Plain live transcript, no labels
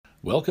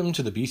Welcome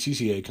to the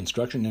BCCA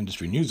Construction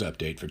Industry News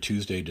Update for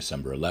Tuesday,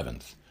 December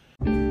 11th.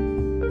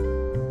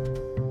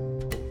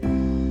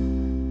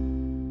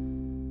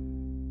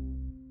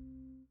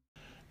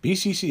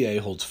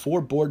 BCCA holds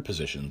 4 board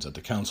positions at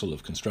the Council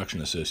of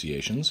Construction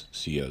Associations,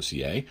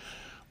 COCA,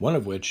 one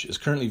of which is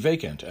currently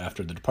vacant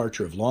after the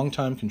departure of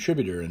longtime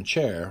contributor and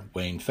chair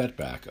Wayne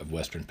Fettback of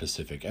Western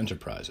Pacific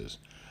Enterprises.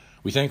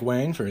 We thank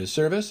Wayne for his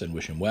service and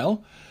wish him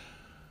well.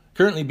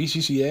 Currently,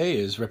 BCCA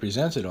is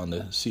represented on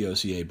the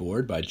COCA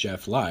board by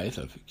Jeff Lythe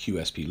of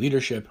QSP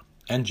Leadership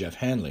and Jeff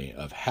Hanley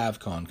of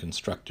Havcon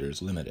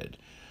Constructors Limited.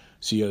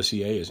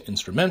 COCA is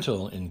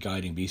instrumental in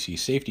guiding BC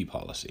safety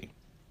policy.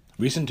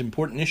 Recent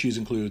important issues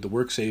include the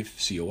WorkSafe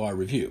COR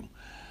review.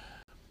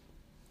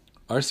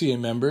 RCA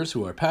members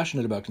who are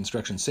passionate about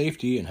construction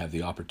safety and have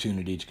the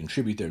opportunity to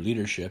contribute their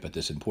leadership at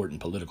this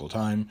important political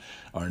time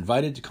are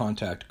invited to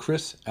contact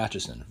Chris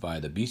Atchison via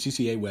the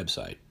BCCA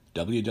website,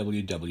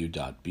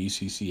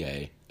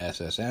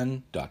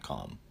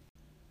 www.bccassn.com.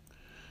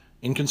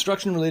 In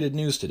construction-related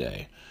news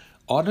today,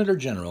 Auditor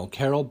General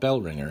Carol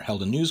Bellringer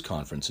held a news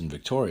conference in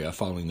Victoria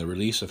following the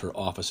release of her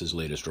office's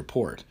latest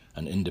report,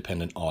 an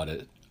independent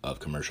audit of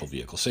commercial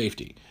vehicle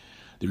safety.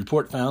 The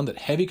report found that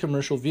heavy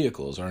commercial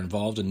vehicles are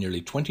involved in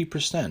nearly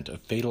 20% of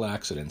fatal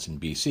accidents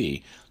in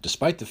BC,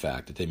 despite the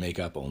fact that they make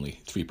up only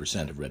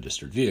 3% of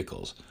registered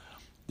vehicles.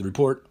 The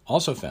report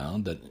also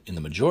found that in the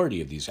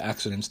majority of these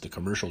accidents, the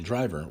commercial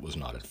driver was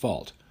not at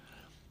fault.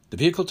 The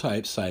vehicle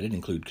types cited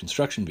include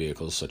construction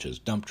vehicles such as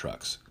dump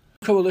trucks.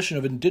 A coalition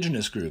of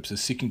Indigenous groups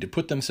is seeking to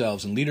put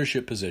themselves in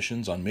leadership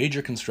positions on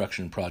major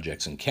construction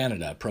projects in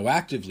Canada,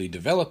 proactively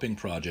developing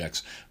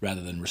projects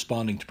rather than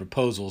responding to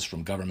proposals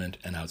from government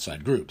and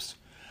outside groups.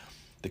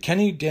 The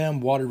Kenny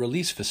Dam Water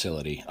Release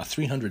Facility, a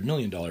 $300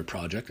 million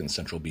project in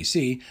central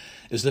BC,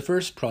 is the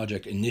first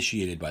project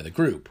initiated by the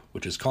group,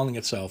 which is calling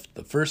itself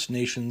the First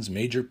Nations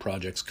Major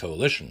Projects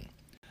Coalition.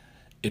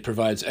 It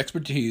provides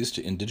expertise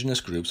to Indigenous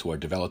groups who are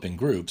developing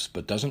groups,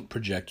 but doesn't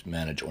project,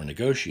 manage, or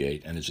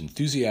negotiate, and is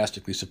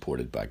enthusiastically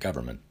supported by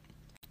government.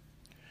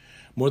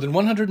 More than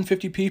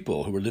 150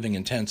 people who were living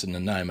in tents in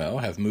Nanaimo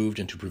have moved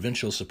into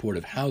provincial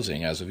supportive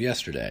housing as of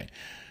yesterday.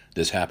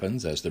 This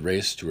happens as the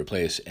race to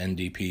replace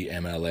NDP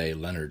MLA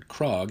Leonard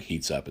Krog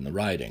heats up in the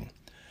riding.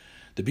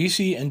 The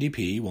BC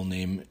NDP will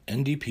name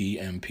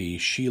NDP MP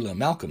Sheila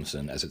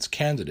Malcolmson as its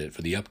candidate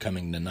for the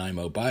upcoming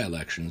Nanaimo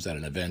by-elections at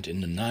an event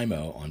in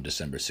Nanaimo on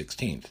December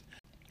 16th.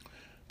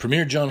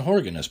 Premier John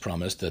Horgan has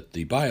promised that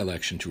the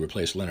by-election to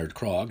replace Leonard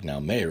Krog, now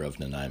mayor of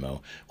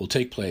Nanaimo, will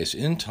take place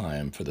in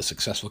time for the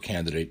successful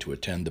candidate to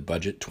attend the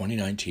Budget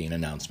 2019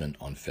 announcement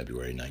on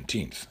February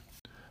 19th.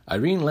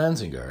 Irene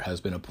Lanzinger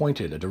has been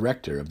appointed a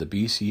director of the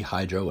BC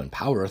Hydro and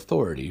Power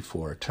Authority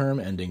for a term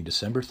ending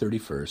December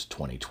 31,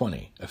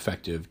 2020,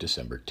 effective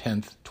December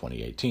 10,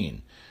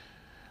 2018.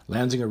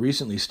 Lanzinger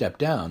recently stepped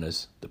down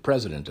as the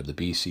president of the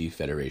BC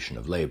Federation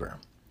of Labour.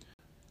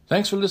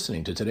 Thanks for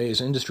listening to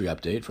today's industry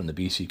update from the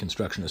BC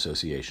Construction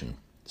Association,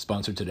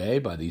 sponsored today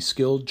by the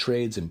Skilled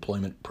Trades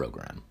Employment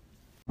Program.